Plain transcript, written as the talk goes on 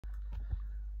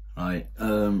Right,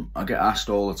 I get asked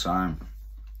all the time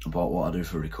about what I do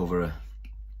for recovery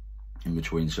in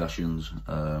between sessions,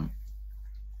 and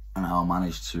how I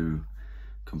manage to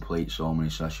complete so many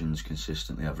sessions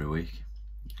consistently every week.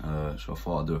 So I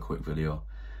thought I'd do a quick video.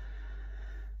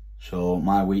 So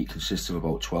my week consists of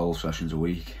about 12 sessions a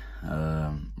week.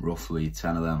 Roughly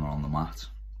 10 of them are on the mat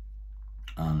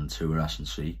and 2 are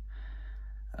S&C.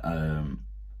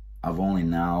 I've only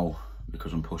now,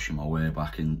 because I'm pushing my way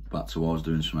back towards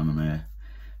doing some MMA,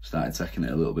 started taking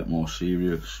it a little bit more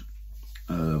serious,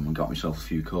 and got myself a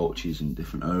few coaches in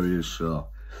different areas. So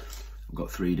I've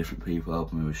got 3 different people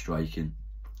helping me with striking.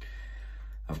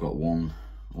 I've got one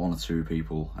or 2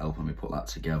 people helping me put that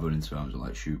together in terms of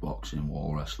like shoot boxing,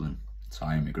 wall wrestling,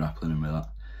 tying me, grappling and with that.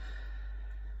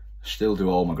 I still do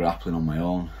all my grappling on my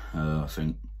own. I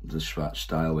think the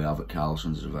style we have at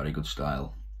Carlson's is a very good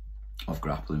style of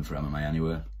grappling for MMA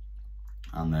anyway.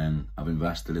 And then I've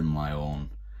invested in my own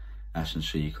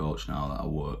S&C coach now that I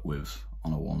work with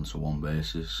on a one-to-one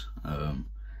basis. And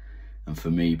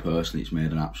for me personally, it's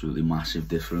made an absolutely massive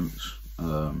difference.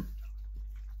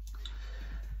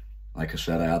 Like I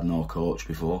said, I had no coach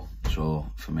before,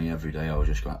 so for me every day I was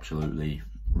just absolutely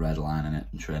redlining it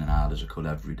and training hard as I could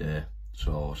every day.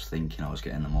 So I was thinking I was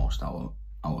getting the most out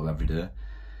of every day.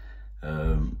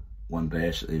 When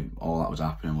basically all that was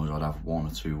happening was I'd have 1 or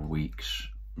 2 weeks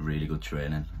really good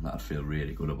training that I'd feel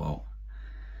really good about,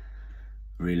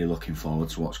 really looking forward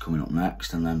to what's coming up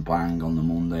next, and then bang, on the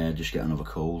Monday I'd just get another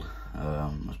cold.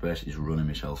 I was basically just running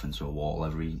myself into a wall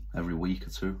every week or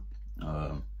 2,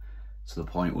 to the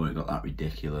point where it got that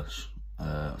ridiculous.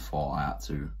 I thought I had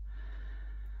to,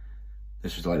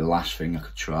 this was like the last thing I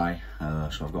could try.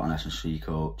 So I've got an S&C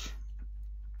coach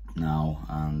now,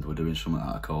 and we're doing something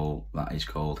that is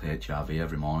called HRV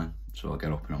every morning. So I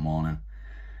get up in the morning,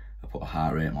 I put a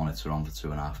heart rate monitor on for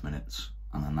 2.5 minutes,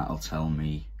 and then that'll tell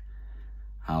me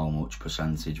how much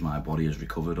percentage my body has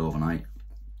recovered overnight.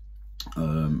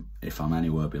 If I'm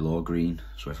anywhere below green,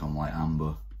 so if I'm like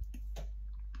amber,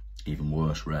 even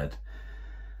worse, red,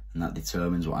 and that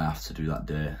determines what I have to do that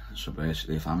day. So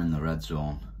basically, if I'm in the red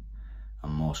zone,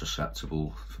 I'm more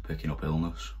susceptible for picking up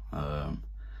illness,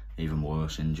 even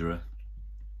worse, injury.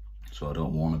 So I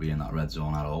don't want to be in that red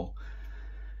zone at all.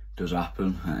 It does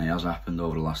happen, and it has happened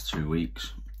over the last 2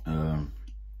 weeks. But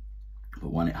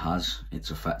when it has,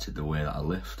 it's affected the way that I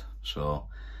lift. So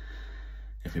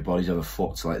if my body's ever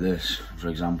fucked like this, for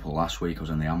example, last week I was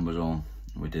in the amber zone.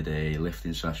 We did a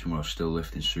lifting session where I was still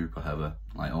lifting super heavy,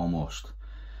 like almost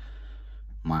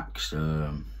max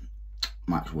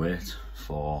weight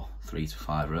for 3 to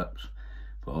 5 reps.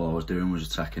 But all I was doing was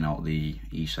taking out the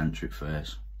eccentric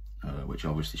phase, which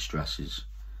obviously stresses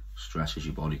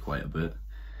your body quite a bit.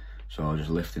 So I was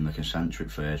just lifting the concentric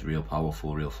phase real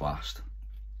powerful, real fast,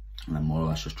 and then more or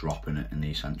less just dropping it in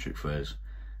the eccentric phase.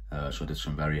 So I did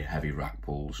some very heavy rack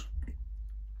pulls.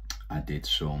 I did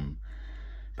some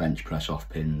bench press off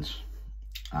pins,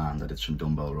 and I did some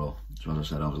dumbbell row. So as I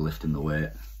said, I was lifting the weight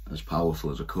as powerful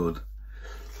as I could,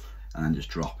 and then just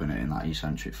dropping it in that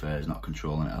eccentric phase, not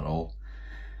controlling it at all.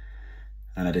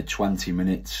 And I did 20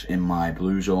 minutes in my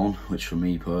blue zone, which for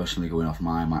me personally, going off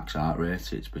my max heart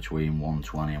rate, it's between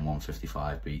 120 and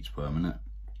 155 beats per minute.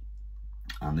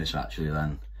 And this actually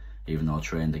then, even though I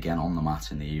trained again on the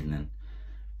mat in the evening,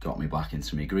 got me back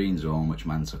into my green zone, which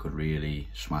meant I could really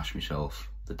smash myself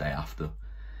the day after,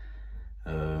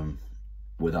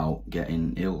 without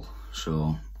getting ill.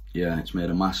 So yeah, it's made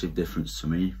a massive difference to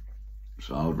me.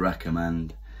 So I would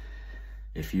recommend,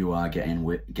 if you are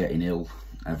getting ill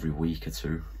every week or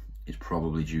 2, it's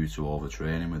probably due to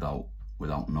overtraining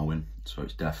without knowing. So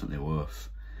it's definitely worth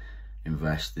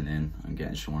investing in and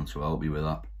getting someone to help you with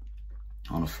that.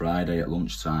 On a Friday at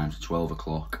lunchtime, 12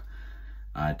 o'clock,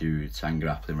 I do 10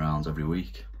 grappling rounds every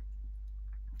week.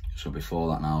 So before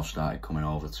that now, I've started coming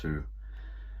over to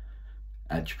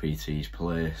Edge PT's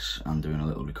place and doing a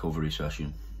little recovery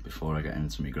session before I get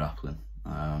into my grappling.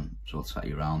 So I'll take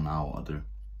you around now what I do.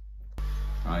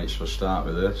 Right, so I start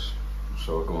with this.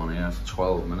 So I go on here for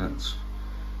 12 minutes.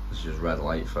 This is just red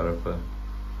light therapy.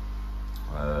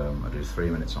 I do 3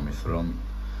 minutes on my front,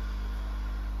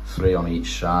 3 on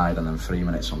each side, and then 3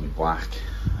 minutes on my back.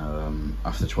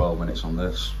 After 12 minutes on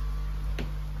this,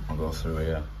 I'll go through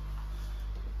here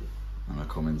and I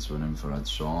come into an infrared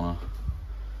sauna,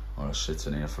 or I sit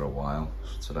in here for a while.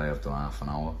 So today I've done half an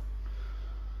hour.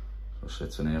 So I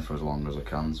sit in here for as long as I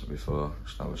can, so before I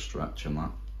start a stretch and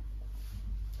that.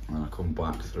 And then I come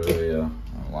back through here,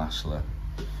 and lastly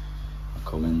I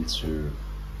come into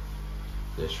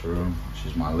this room, which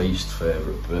is my least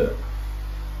favourite bit.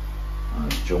 And I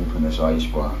just jump in this ice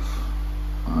bath,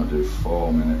 and I do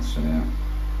 4 minutes in here.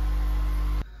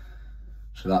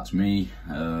 So that's me.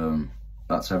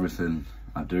 That's everything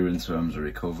I do in terms of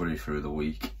recovery through the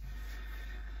week.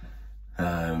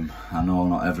 I know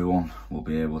not everyone will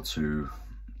be able to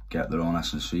get their own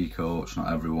S&C coach.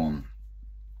 Not everyone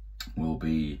will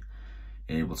be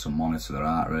able to monitor their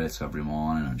heart rate every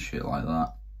morning and shit like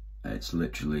that. It's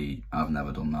literally, I've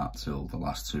never done that till the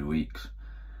last 2 weeks.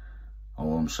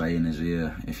 All I'm saying is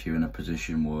here, if you're in a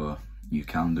position where you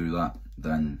can do that,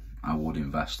 then I would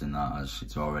invest in that, as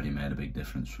it's already made a big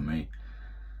difference for me.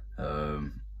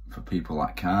 For people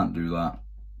that can't do that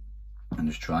and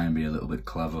just try and be a little bit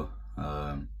clever,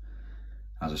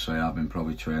 as I say, I've been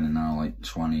probably training now like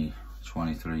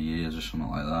 23 years or something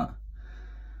like that,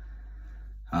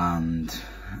 and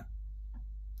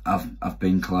I've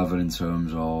been clever in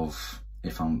terms of,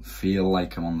 if I feel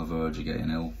like I'm on the verge of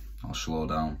getting ill, I'll slow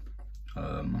down.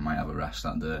 I might have a rest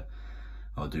that day,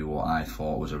 or do what I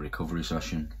thought was a recovery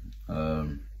session.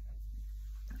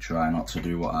 Try not to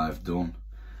do what I've done,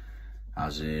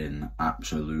 as in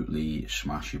absolutely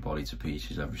smash your body to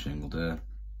pieces every single day,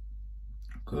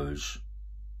 because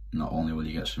not only will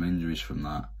you get some injuries from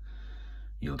that,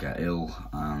 you'll get ill.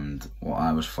 And what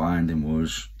I was finding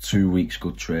was 2 weeks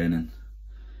good training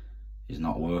is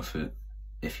not worth it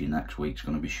if your next week's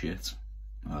going to be shit.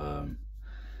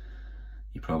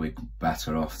 You're probably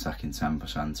better off taking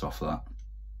 10% off that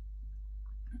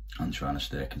and trying to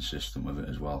stay consistent with it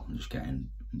as well, and just getting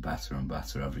better and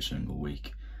better every single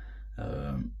week.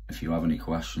 If you have any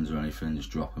questions or anything,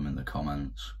 just drop them in the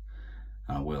comments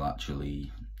and I will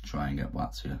actually try and get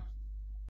back to you.